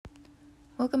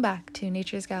Welcome back to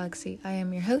Nature's Galaxy. I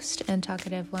am your host and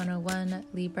Talkative 101,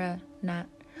 Libra Nat.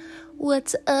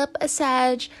 What's up,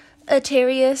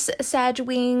 Sagittarius, Sag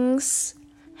Wings?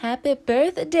 Happy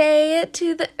birthday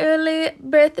to the early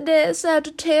birthday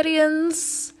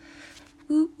Sagittarians.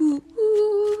 Ooh, ooh,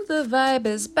 ooh, the vibe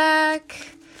is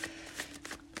back.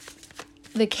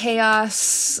 The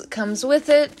chaos comes with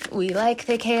it. We like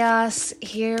the chaos.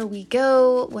 Here we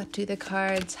go. What do the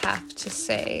cards have to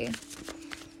say?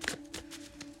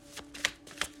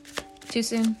 Too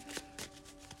soon?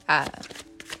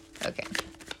 Okay.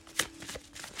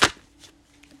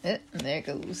 There it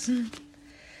goes.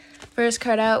 First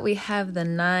card out, we have the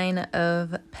Nine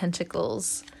of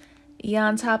Pentacles. Yeah,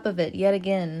 on top of it, yet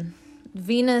again,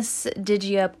 Venus did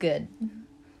you up good.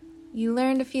 You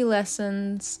learned a few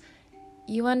lessons.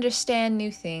 You understand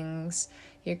new things.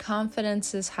 Your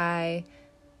confidence is high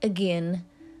again.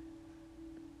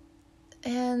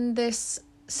 And there's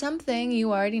something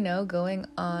you already know going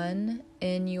on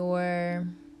in your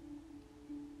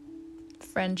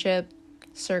friendship,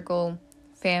 circle,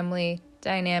 family,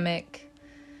 dynamic.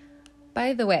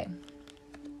 By the way,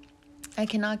 I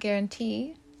cannot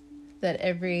guarantee that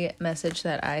every message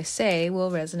that I say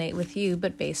will resonate with you,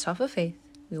 but based off of faith,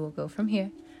 we will go from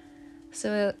here.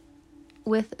 So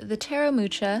with the Tarot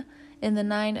Mucha in the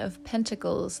Nine of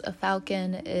Pentacles, a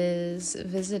falcon is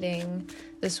visiting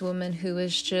this woman who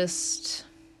is just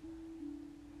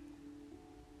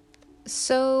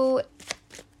so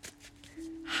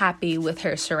happy with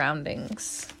her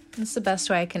surroundings. That's the best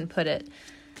way I can put it.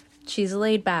 She's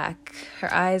laid back.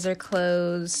 Her eyes are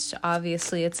closed.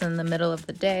 Obviously, it's in the middle of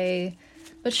the day,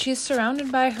 but she's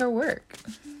surrounded by her work.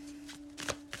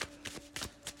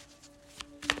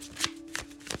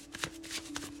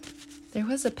 There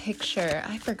was a picture.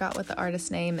 I forgot what the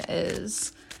artist's name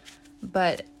is,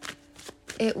 but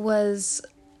it was,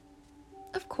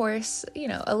 of course,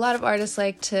 a lot of artists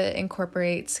like to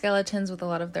incorporate skeletons with a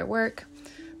lot of their work.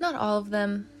 Not all of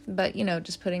them, but,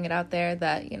 just putting it out there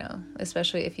that,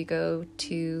 especially if you go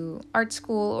to art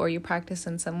school or you practice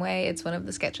in some way, it's one of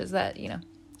the sketches that,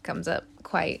 comes up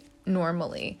quite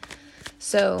normally.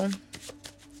 So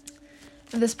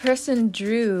this person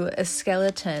drew a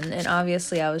skeleton, and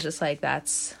obviously I was just like,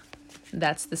 that's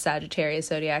the Sagittarius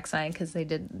zodiac sign because they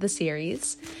did the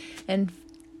series. And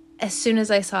as soon as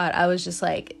I saw it, I was just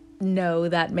like, no,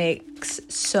 that makes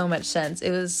so much sense. It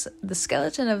was the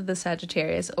skeleton of the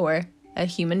Sagittarius, or a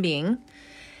human being.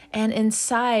 And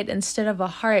inside, instead of a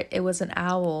heart, it was an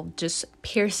owl just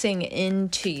piercing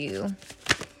into you.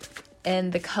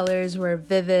 And the colors were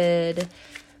vivid,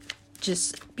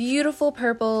 just beautiful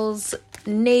purples,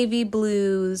 navy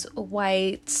blues,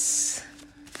 whites,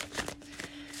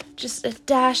 just a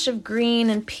dash of green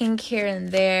and pink here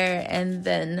and there. And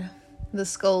then the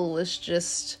skull was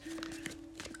just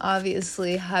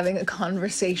obviously having a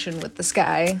conversation with the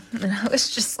sky. And I was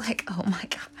just like, oh my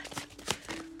God.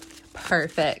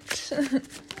 Perfect.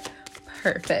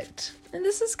 Perfect. And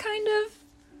this is kind of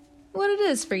what it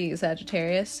is for you,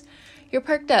 Sagittarius. You're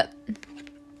perked up.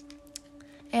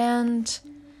 And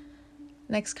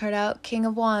next card out, King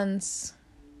of Wands.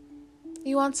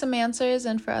 You want some answers,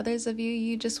 and for others of you,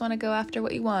 you just want to go after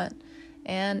what you want.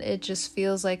 And it just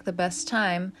feels like the best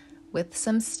time with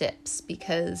some steps,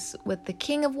 because with the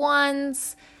King of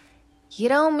Wands, you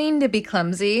don't mean to be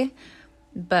clumsy,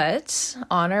 but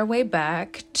on our way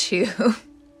back to,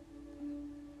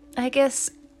 I guess,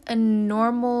 a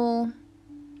normal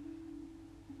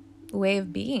way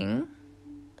of being,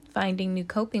 finding new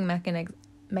coping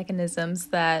mechanisms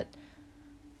that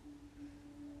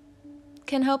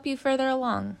can help you further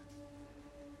along.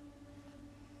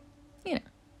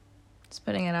 Just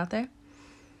putting it out there.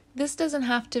 This doesn't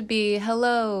have to be,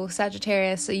 hello,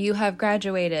 Sagittarius, you have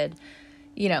graduated.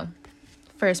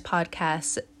 First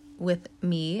podcast with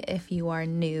me if you are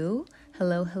new.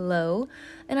 Hello.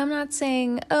 And I'm not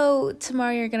saying, oh,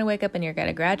 tomorrow you're going to wake up and you're going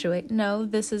to graduate. No,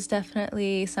 this is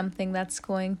definitely something that's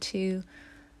going to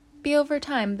be over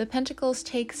time. The Pentacles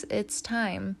takes its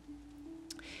time.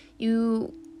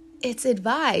 It's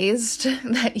advised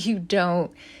that you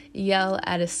don't yell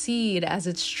at a seed as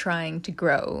it's trying to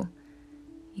grow.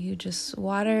 You just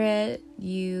water it,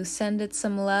 you send it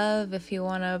some love if you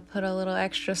want to put a little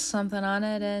extra something on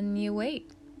it, and you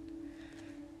wait.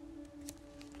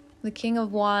 The King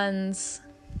of Wands,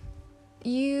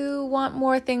 you want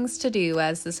more things to do,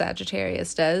 as the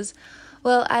Sagittarius does.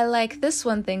 Well, I like this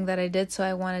one thing that I did, so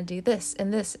I want to do this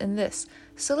and this and this.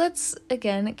 So let's,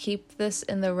 again, keep this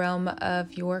in the realm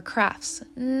of your crafts.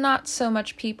 Not so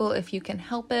much people if you can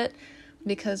help it,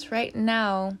 because right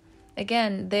now,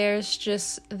 again, there's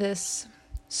just this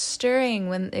stirring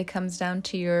when it comes down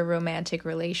to your romantic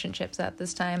relationships at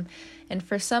this time. And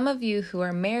for some of you who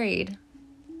are married,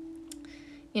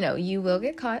 you will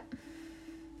get caught.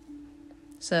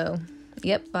 So,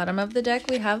 yep, bottom of the deck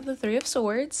we have the Three of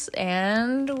Swords,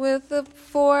 and with the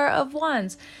Four of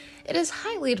Wands. It is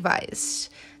highly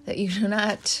advised that you do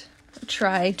not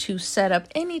try to set up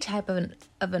any type of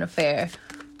an affair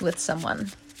with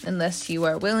someone unless you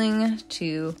are willing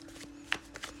to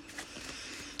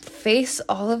face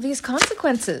all of these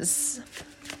consequences.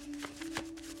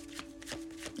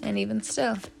 And even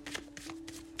still,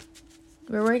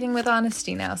 we're working with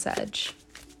honesty now, Sag.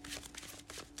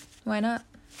 Why not?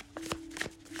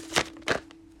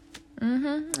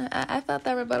 I felt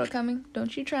that rebuttal coming.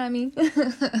 Don't you try me.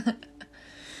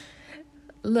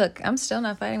 Look, I'm still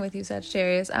not fighting with you,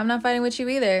 Sagittarius. I'm not fighting with you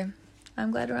either.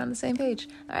 I'm glad we're on the same page.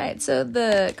 All right, so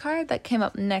the card that came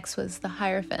up next was the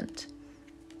Hierophant.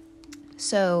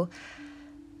 So,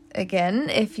 again,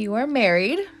 if you are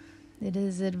married, it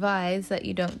is advised that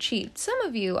you don't cheat. Some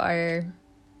of you are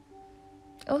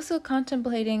also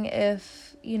contemplating if,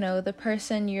 the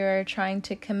person you're trying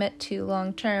to commit to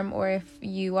long term, or if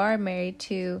you are married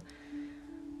to,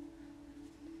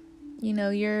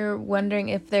 you're wondering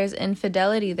if there's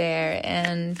infidelity there.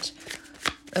 And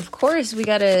of course, we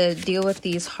got to deal with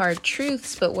these hard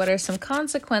truths, but what are some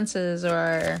consequences?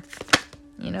 Or,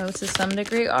 to some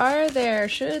degree,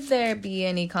 should there be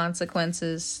any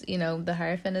consequences? The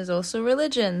Hierophant is also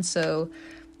religion,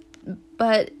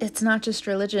 but it's not just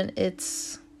religion,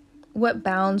 it's what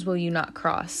bounds will you not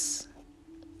cross?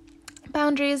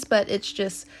 Boundaries, but it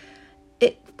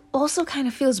also kind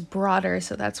of feels broader,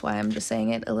 so that's why I'm just saying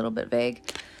it a little bit vague.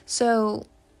 So,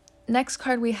 next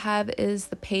card we have is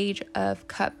the Page of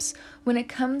Cups. When it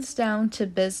comes down to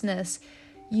business,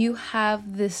 you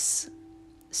have this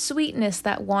sweetness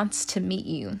that wants to meet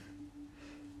you.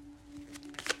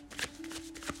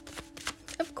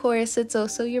 Of course, it's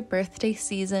also your birthday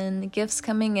season, gifts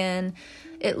coming in.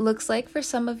 It looks like for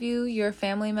some of you, your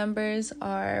family members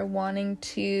are wanting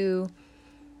to,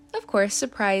 of course,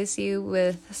 surprise you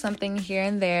with something here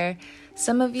and there.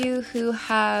 Some of you who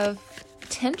have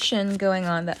tension going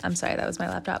on, that was my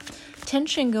laptop.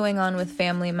 Tension going on with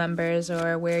family members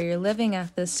or where you're living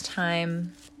at this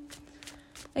time.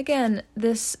 Again,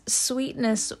 this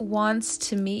sweetness wants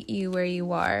to meet you where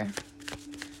you are.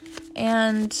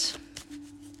 And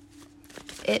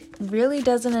it really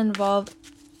doesn't involve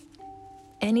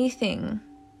anything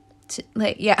to,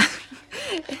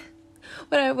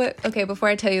 okay, before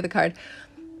I tell you the card,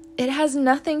 it has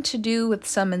nothing to do with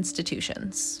some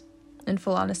institutions. In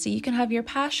full honesty, you can have your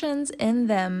passions in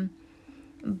them,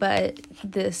 but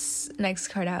this next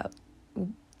card out,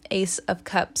 Ace of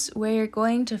Cups, where you're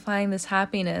going to find this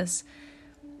happiness,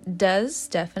 does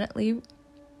definitely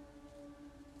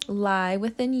lie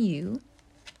within you.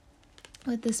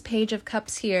 With this Page of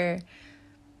Cups here,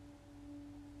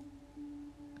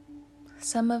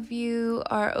 some of you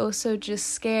are also just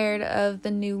scared of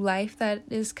the new life that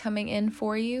is coming in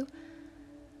for you.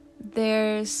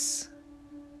 There's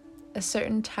a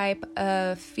certain type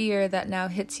of fear that now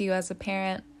hits you as a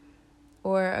parent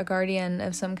or a guardian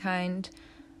of some kind,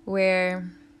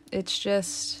 where it's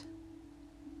just,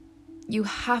 you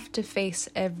have to face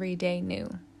every day new.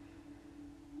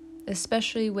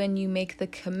 Especially when you make the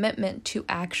commitment to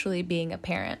actually being a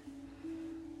parent.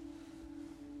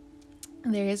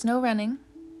 There is no running.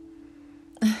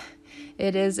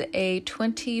 It is a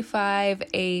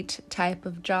 25/8 type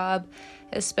of job,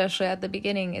 especially at the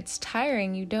beginning. It's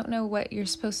tiring. You don't know what you're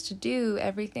supposed to do.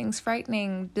 Everything's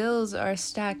frightening. Bills are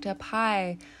stacked up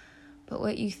high. But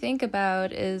what you think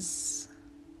about is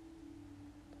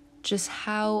just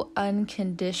how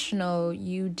unconditional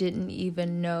you didn't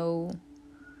even know.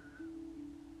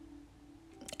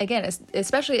 Again,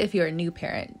 especially if you're a new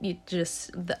parent,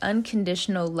 the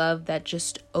unconditional love that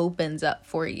just opens up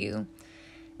for you.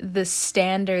 The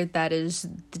standard that is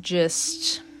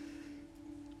just,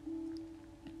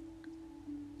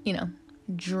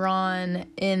 drawn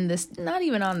in this, not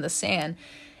even on the sand.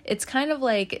 It's kind of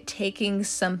like taking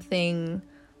something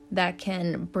that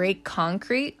can break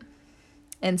concrete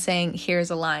and saying, here's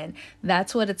a line.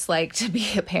 That's what it's like to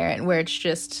be a parent, where it's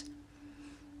just,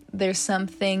 there's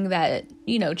something that,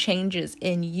 changes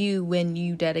in you when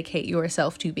you dedicate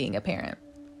yourself to being a parent.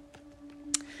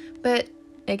 But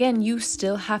again, you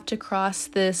still have to cross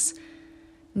this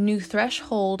new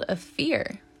threshold of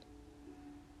fear.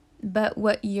 But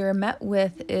what you're met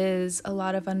with is a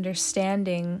lot of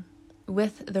understanding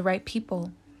with the right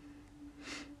people.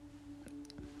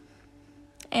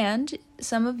 And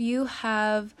some of you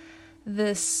have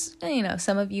this,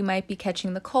 some of you might be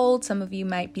catching the cold, some of you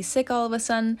might be sick all of a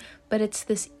sudden, but it's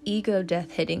this ego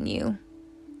death hitting you.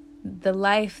 The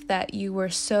life that you were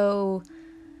so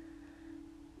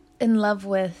in love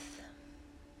with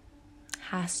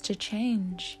has to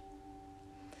change.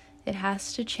 It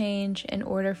has to change in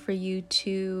order for you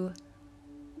to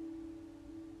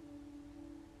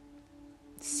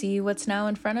see what's now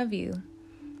in front of you.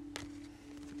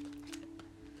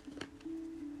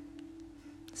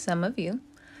 Some of you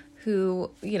who,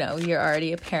 you're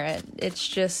already a parent,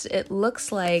 it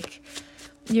looks like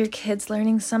your kid's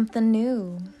learning something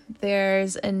new.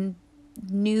 There's a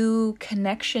new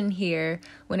connection here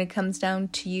when it comes down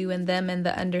to you and them and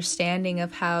the understanding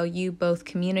of how you both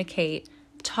communicate,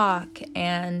 talk,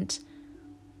 and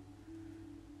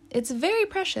it's very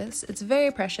precious. It's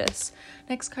very precious.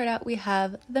 Next card out, we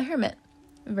have the Hermit,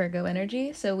 Virgo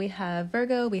energy. So we have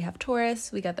Virgo, we have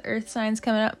Taurus, we got the earth signs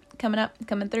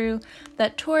coming through.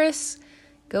 That Taurus,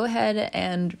 go ahead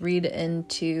and read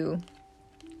into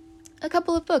a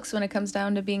couple of books when it comes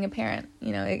down to being a parent.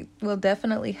 It will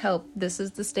definitely help. This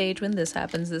is the stage when this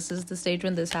happens. This is the stage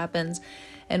when this happens.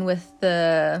 And with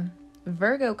the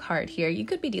Virgo card here, you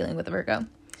could be dealing with a Virgo.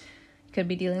 You could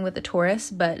be dealing with a Taurus,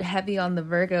 but heavy on the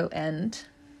Virgo end.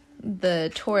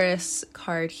 The Taurus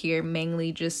card here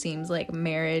mainly just seems like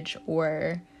marriage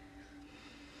or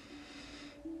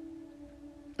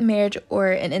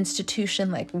an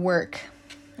institution like work.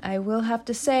 I will have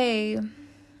to say,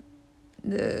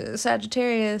 the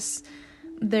Sagittarius,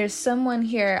 there's someone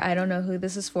here, I don't know who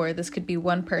this is for. This could be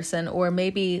one person, or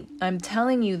maybe I'm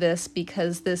telling you this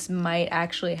because this might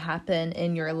actually happen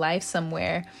in your life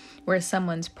somewhere where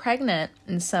someone's pregnant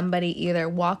and somebody either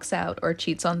walks out or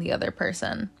cheats on the other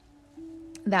person.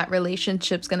 That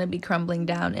relationship's going to be crumbling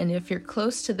down. And if you're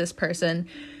close to this person,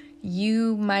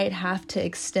 you might have to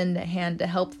extend a hand to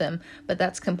help them, but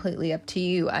that's completely up to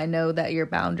you. I know that your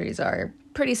boundaries are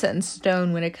pretty set in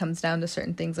stone when it comes down to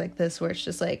certain things like this, where it's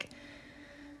just like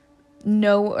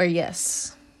no or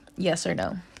yes or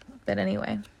no. But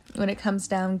anyway, when it comes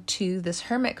down to this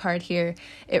Hermit card here,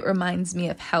 it reminds me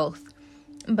of health.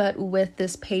 But with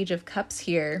this Page of Cups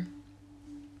here,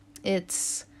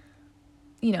 it's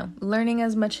learning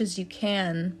as much as you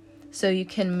can so you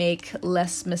can make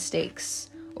less mistakes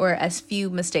or as few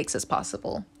mistakes as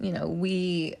possible.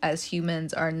 We as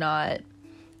humans are not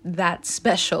that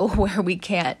special where we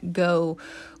can't go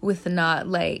with not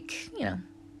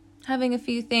having a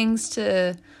few things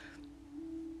to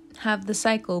have the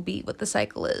cycle be what the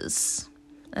cycle is.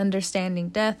 Understanding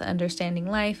death, understanding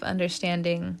life,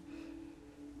 understanding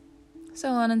so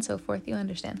on and so forth. You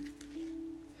understand.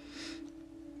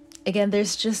 Again,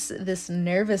 there's just this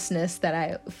nervousness that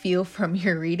I feel from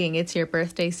your reading. It's your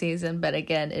birthday season, but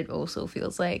again, it also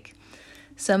feels like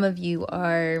some of you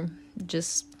are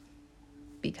just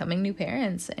becoming new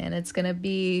parents, and it's going to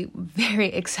be very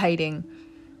exciting,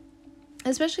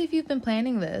 especially if you've been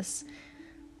planning this.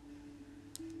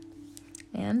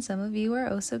 And some of you are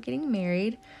also getting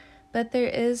married, but there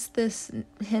is this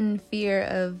hidden fear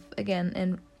of,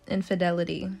 again,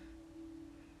 infidelity.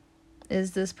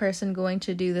 Is this person going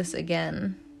to do this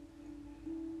again?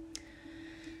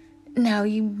 Now,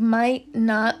 you might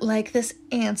not like this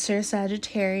answer,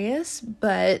 Sagittarius,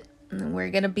 but we're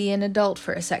going to be an adult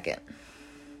for a second.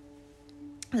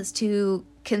 As two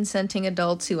consenting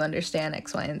adults who understand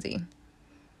X, Y, and Z.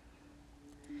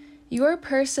 Your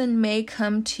person may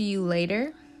come to you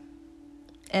later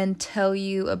and tell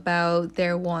you about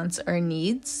their wants or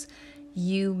needs.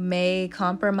 You may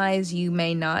compromise, you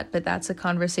may not, but that's a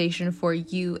conversation for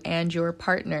you and your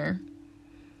partner.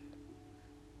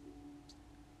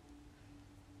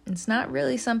 It's not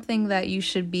really something that you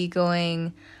should be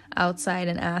going outside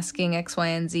and asking X, Y,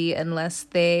 and Z unless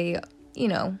they,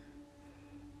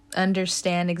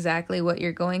 understand exactly what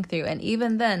you're going through. And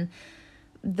even then,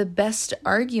 the best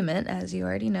argument, as you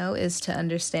already know, is to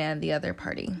understand the other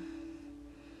party.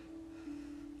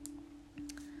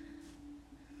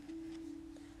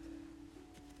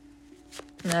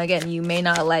 Now, again, you may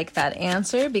not like that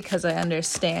answer because I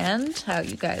understand how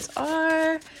you guys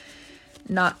are.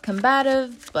 Not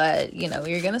combative, but,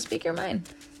 you're going to speak your mind.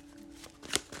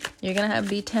 You're going to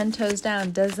be 10 toes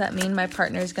down. Does that mean my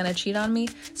partner is going to cheat on me?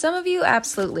 Some of you,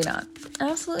 absolutely not.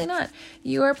 Absolutely not.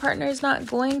 Your partner is not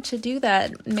going to do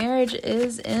that. Marriage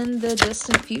is in the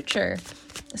distant future.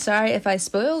 Sorry if I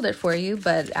spoiled it for you,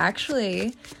 but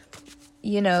actually,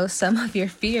 some of your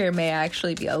fear may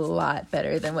actually be a lot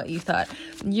better than what you thought.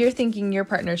 You're thinking your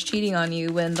partner's cheating on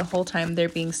you when the whole time they're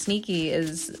being sneaky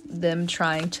is them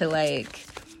trying to,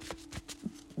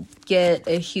 get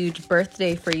a huge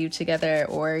birthday for you together,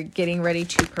 or getting ready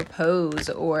to propose,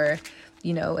 or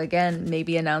again,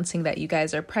 maybe announcing that you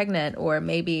guys are pregnant, or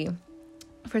maybe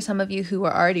for some of you who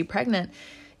are already pregnant,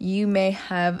 you may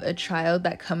have a child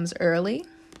that comes early.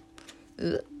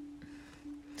 Ugh.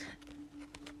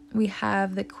 We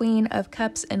have the Queen of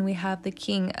Cups and we have the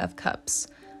King of Cups.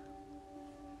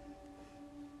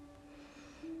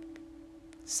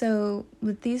 So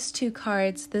with these two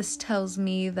cards, this tells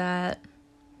me that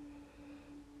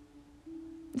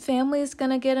family's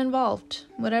gonna get involved.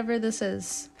 Whatever this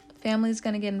is, family's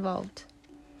gonna get involved.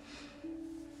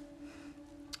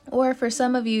 Or for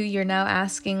some of you, you're now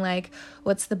asking, like,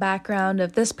 what's the background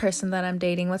of this person that I'm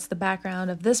dating? What's the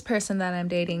background of this person that I'm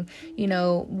dating?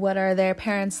 What are their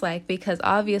parents like? Because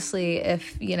obviously,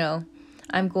 if,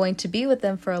 I'm going to be with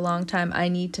them for a long time, I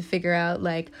need to figure out,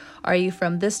 like, are you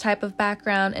from this type of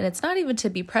background? And it's not even to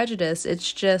be prejudiced.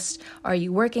 It's just, are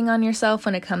you working on yourself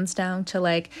when it comes down to,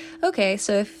 like, okay,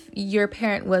 so if your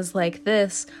parent was like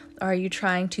this, are you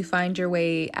trying to find your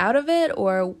way out of it?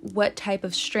 Or what type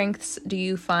of strengths do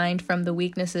you find from the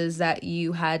weaknesses that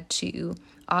you had to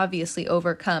obviously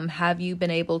overcome? Have you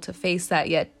been able to face that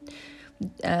yet?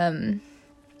 I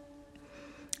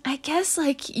guess,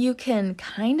 like, you can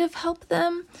kind of help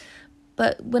them,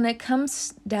 but when it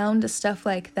comes down to stuff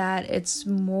like that, it's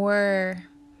more,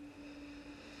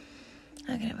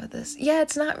 how can I put this? Yeah,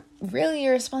 it's not really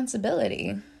your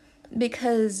responsibility,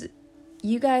 because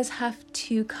you guys have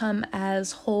to come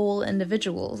as whole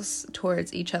individuals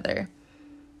towards each other.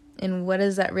 And what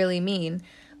does that really mean?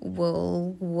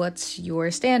 Well, what's your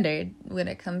standard when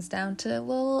it comes down to,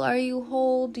 well, are you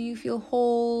whole? Do you feel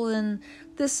whole in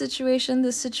this situation,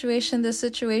 this situation, this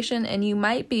situation? And you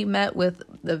might be met with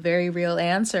the very real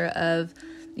answer of,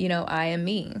 I am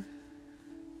me.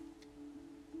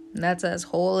 And that's as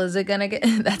whole as it's going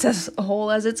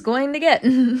to get.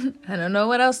 I don't know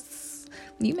what else.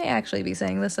 You may actually be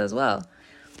saying this as well.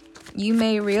 You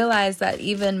may realize that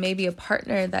even maybe a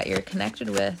partner that you're connected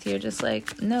with, you're just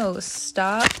like, no,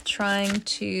 stop trying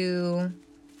to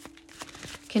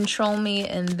control me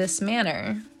in this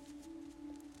manner,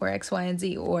 or X, Y, and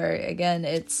Z. Or again,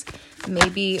 it's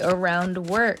maybe around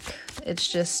work.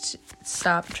 It's just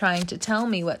stop trying to tell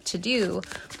me what to do.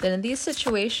 But in these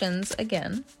situations,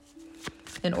 again,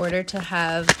 in order to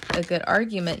have a good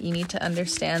argument, you need to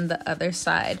understand the other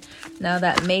side. Now,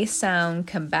 that may sound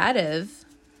combative,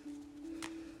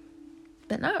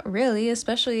 but not really,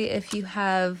 especially if you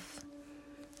have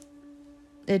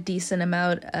a decent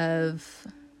amount of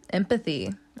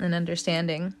empathy and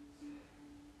understanding.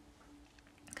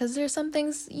 Because there's some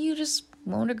things you just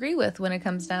won't agree with when it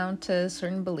comes down to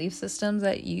certain belief systems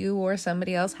that you or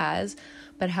somebody else has.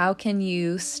 But how can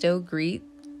you still greet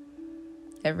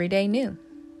every day new?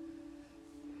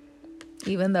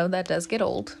 Even though that does get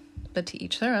old, but to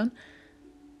each their own.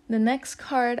 The next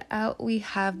card out, we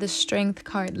have the Strength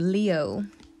card, Leo.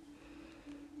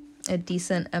 A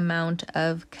decent amount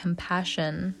of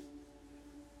compassion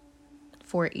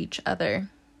for each other.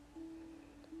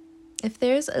 If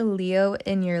there's a Leo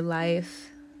in your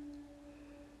life,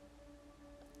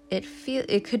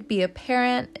 it could be a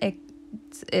parent.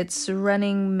 It's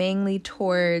running mainly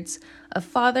towards a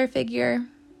father figure.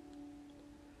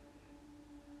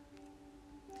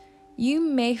 You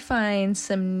may find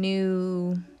some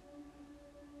new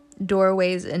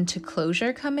doorways into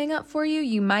closure coming up for you.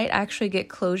 You might actually get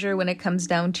closure when it comes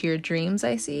down to your dreams,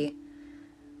 I see.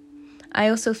 I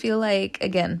also feel like,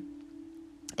 again,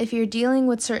 if you're dealing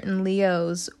with certain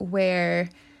Leos where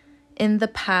in the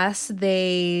past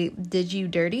they did you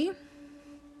dirty,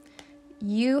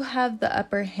 you have the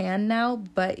upper hand now,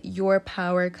 but your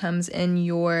power comes in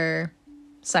your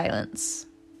silence.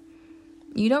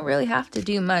 You don't really have to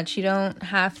do much. You don't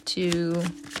have to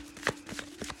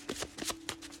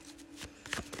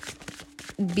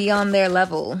be on their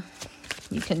level.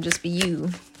 You can just be you.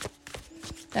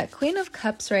 That Queen of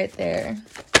Cups right there.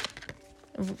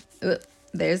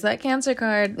 There's that Cancer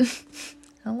card.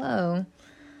 Hello.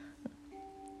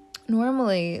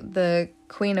 Normally, the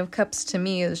Queen of Cups to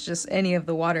me is just any of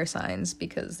the water signs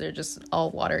because they're just all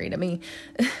watery to me.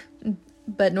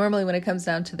 But normally when it comes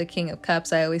down to the King of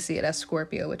Cups, I always see it as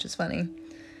Scorpio, which is funny.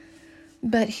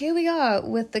 But here we are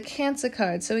with the Cancer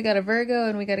card. So we got a Virgo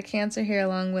and we got a Cancer here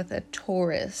along with a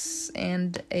Taurus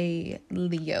and a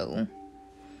Leo.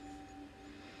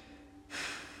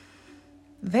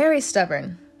 Very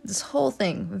stubborn. This whole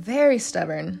thing, very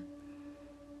stubborn.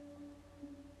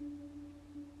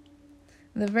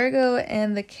 The Virgo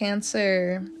and the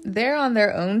Cancer, they're on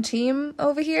their own team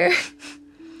over here.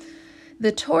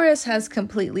 The Taurus has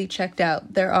completely checked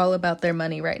out. They're all about their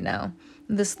money right now.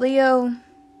 This Leo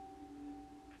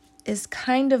is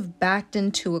kind of backed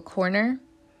into a corner,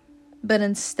 but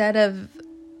instead of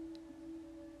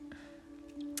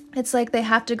It's like they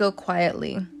have to go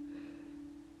quietly.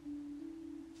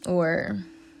 Or,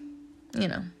 you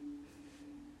know,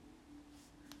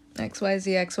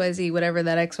 XYZ, XYZ, whatever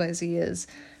that XYZ is.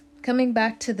 Coming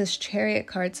back to this Chariot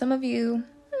card, some of you,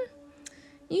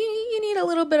 you need a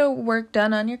little bit of work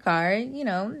done on your car. You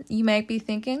know, you might be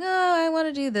thinking, oh, I want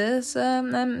to do this.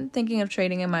 I'm thinking of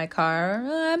trading in my car.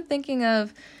 I'm thinking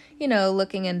of, you know,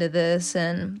 looking into this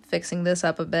and fixing this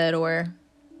up a bit, or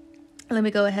let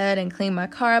me go ahead and clean my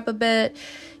car up a bit.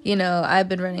 You know, I've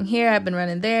been running here, I've been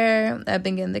running there, I've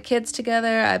been getting the kids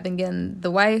together, I've been getting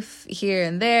the wife here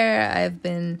and there, I've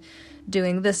been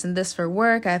doing this and this for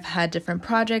work, I've had different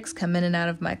projects come in and out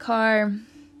of my car,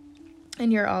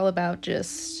 and you're all about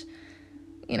just,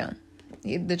 you know,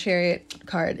 the Chariot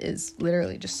card is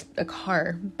literally just a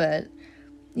car, but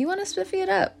you want to spiffy it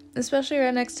up, especially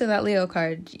right next to that Leo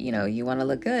card. You know, you want to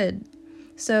look good.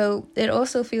 So it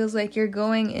also feels like you're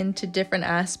going into different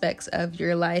aspects of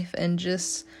your life and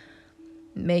just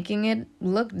making it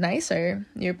look nicer.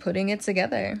 You're putting it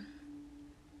together.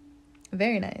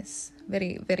 Very nice.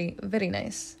 Very, very, very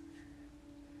nice.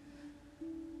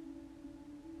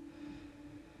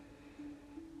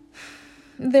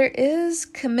 There is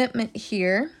commitment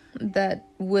here that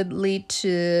would lead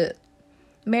to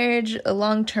marriage, a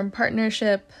long-term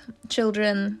partnership,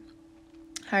 children,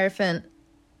 Hierophant,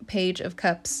 Page of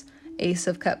Cups, Ace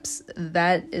of Cups.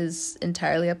 That is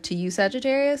entirely up to you,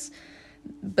 Sagittarius.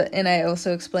 And I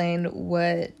also explained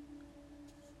what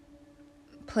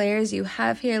players you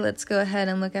have here. Let's go ahead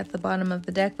and look at the bottom of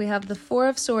the deck. We have the Four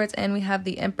of Swords and we have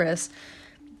the Empress.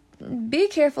 Be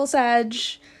careful, Sag.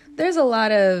 There's a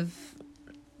lot of,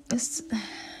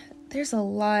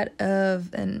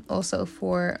 and also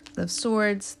Four of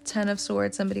Swords, Ten of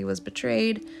Swords, somebody was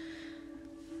betrayed.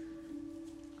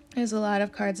 There's a lot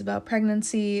of cards about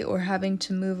pregnancy or having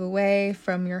to move away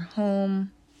from your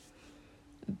home.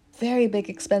 Very big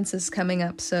expenses coming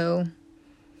up, so...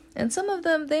 And some of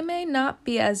them, they may not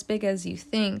be as big as you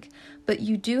think, but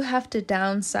you do have to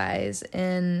downsize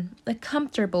in a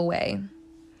comfortable way.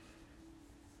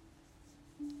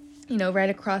 You know, right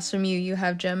across from you, you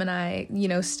have Gemini, you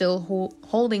know, still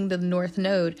holding the North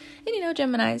Node. And, you know,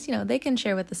 Geminis, you know, they can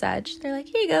share with the Sag. They're like,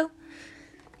 here you go.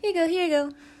 Here you go, here you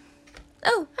go.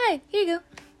 Oh, hi, here you go.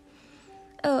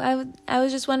 Oh, I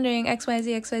was just wondering,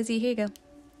 XYZ, here you go.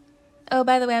 Oh,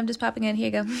 by the way, I'm just popping in, here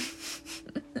you go.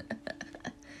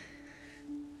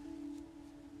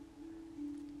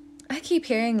 I keep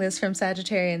hearing this from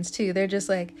Sagittarians, too. They're just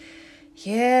like,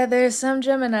 yeah, there's some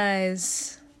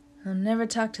Geminis. I'll never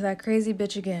talk to that crazy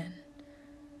bitch again.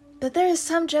 But there's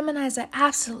some Geminis I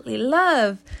absolutely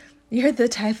love. You're the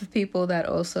type of people that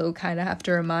also kind of have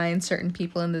to remind certain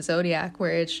people in the zodiac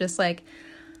where it's just like,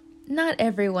 not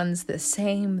everyone's the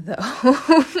same, though.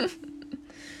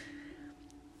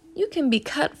 You can be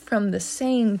cut from the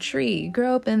same tree,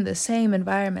 grow up in the same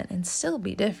environment, and still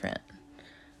be different.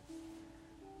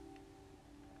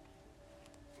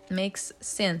 Makes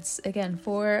sense. Again,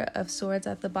 Four of Swords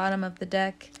at the bottom of the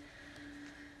deck.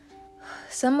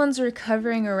 Someone's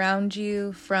recovering around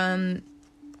you from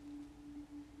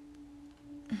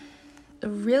a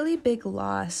really big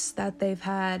loss that they've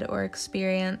had or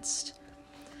experienced.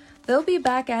 They'll be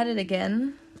back at it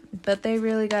again, but they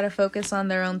really got to focus on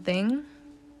their own thing.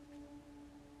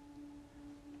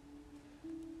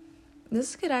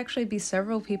 This could actually be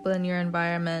several people in your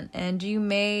environment, and you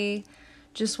may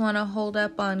just want to hold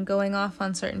up on going off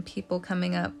on certain people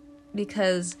coming up,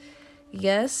 because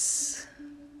yes,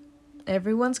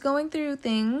 everyone's going through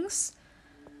things.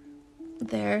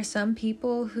 There are some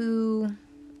people who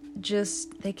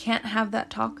just, they can't have that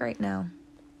talk right now.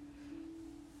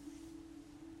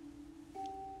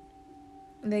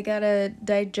 They gotta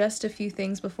digest a few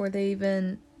things before they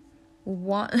even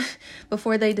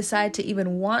before they decide to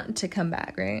even want to come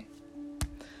back, right?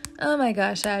 Oh my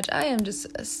gosh, Sag,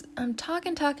 I'm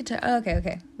talking to,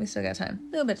 okay, we still got time,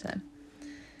 a little bit of time.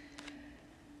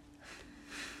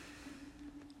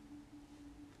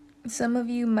 Some of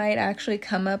you might actually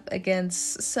come up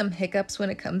against some hiccups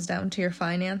when it comes down to your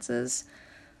finances.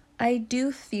 I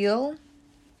do feel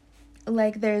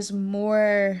like there's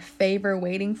more favor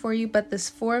waiting for you, but this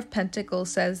Four of Pentacles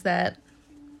says that,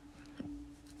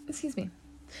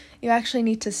 you actually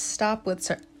need to stop with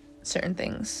certain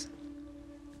things.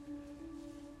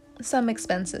 Some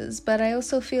expenses, but I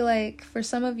also feel like for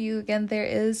some of you, again, there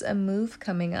is a move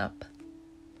coming up.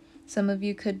 Some of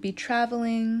you could be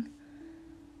traveling,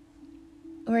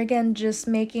 or again, just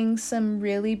making some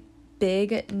really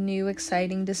big, new,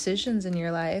 exciting decisions in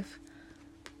your life.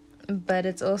 But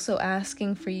it's also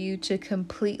asking for you to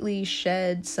completely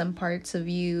shed some parts of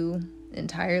you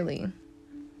entirely.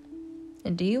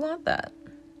 And do you want that?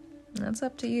 That's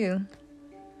up to you.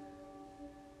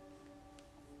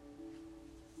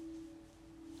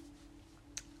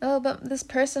 Oh, but this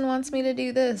person wants me to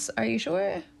do this. Are you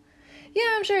sure?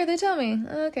 Yeah, I'm sure. They tell me.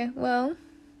 Okay, well,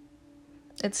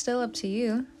 it's still up to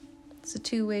you. It's a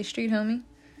two-way street, homie.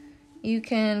 You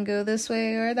can go this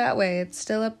way or that way. It's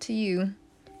still up to you.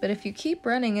 But if you keep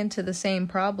running into the same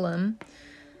problem,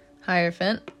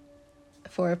 Hierophant,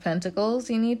 Four of Pentacles,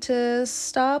 you need to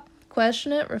stop,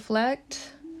 question it,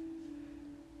 reflect.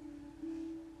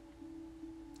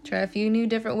 Try a few new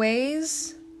different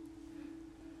ways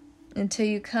until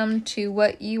you come to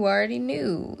what you already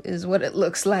knew is what it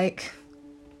looks like.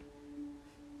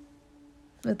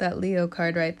 With that Leo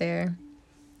card right there.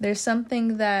 There's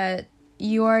something that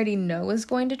you already know is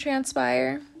going to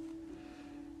transpire.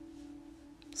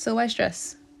 So why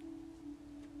stress?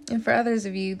 And for others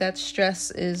of you, that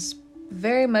stress is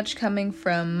very much coming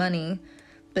from money.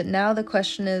 But now the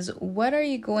question is, what are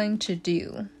you going to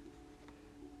do?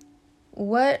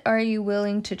 What are you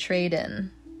willing to trade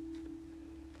in?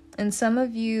 And some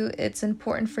of you, it's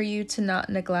important for you to not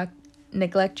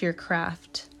neglect your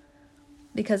craft.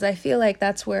 Because I feel like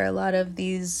that's where a lot of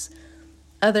these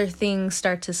other things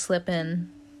start to slip in.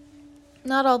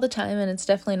 Not all the time, and it's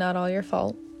definitely not all your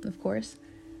fault, of course.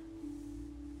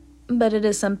 But it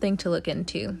is something to look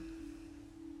into.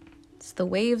 It's the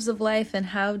waves of life, and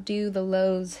how do the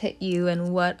lows hit you,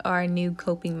 and what are new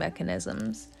coping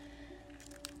mechanisms?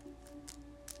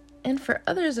 And for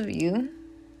others of you,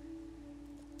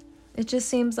 it just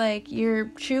seems like you're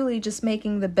truly just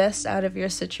making the best out of your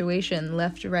situation,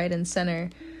 left, right, and center,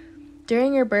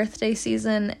 during your birthday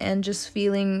season, and just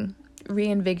feeling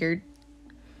reinvigorated.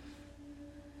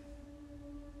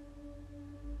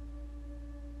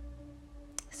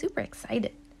 Super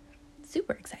excited.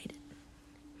 Super excited.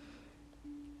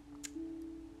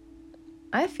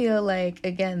 I feel like,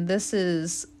 again, this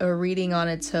is a reading on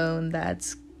its own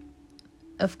that's,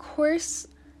 of course,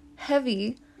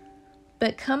 heavy,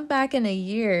 but come back in a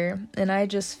year and I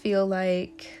just feel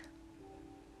like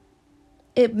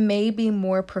it may be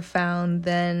more profound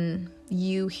than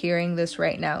you hearing this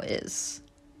right now is.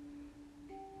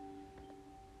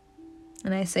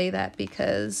 And I say that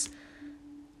because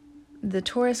the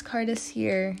Taurus card is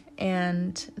here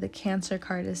and the Cancer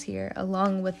card is here,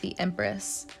 along with the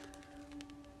Empress.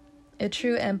 A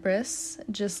true Empress,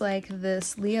 just like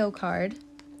this Leo card,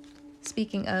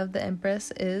 speaking of, the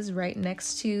Empress is right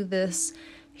next to this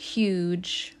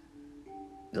huge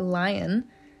lion,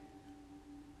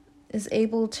 is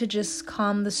able to just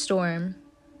calm the storm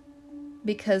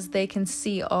because they can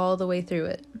see all the way through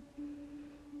it.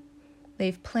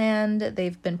 They've planned,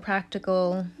 they've been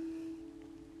practical.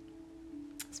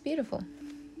 It's beautiful.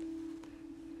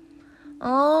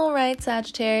 All right,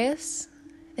 Sagittarius.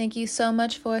 Thank you so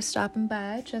much for stopping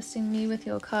by, trusting me with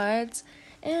your cards,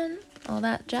 and all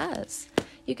that jazz.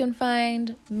 You can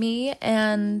find me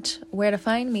and where to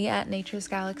find me at Nature's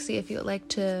Galaxy if you would like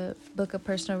to book a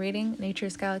personal reading,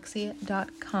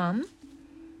 naturesgalaxy.com.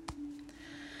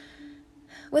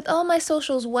 With all my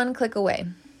socials one click away.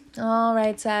 All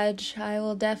right, Sag, I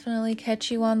will definitely catch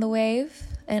you on the wave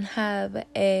and have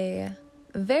a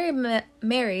very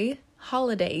merry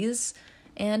holidays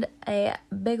and a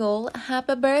big ol'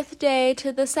 happy birthday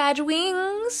to the Sag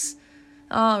Wings.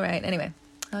 All right, anyway,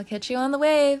 I'll catch you on the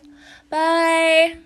wave. Bye.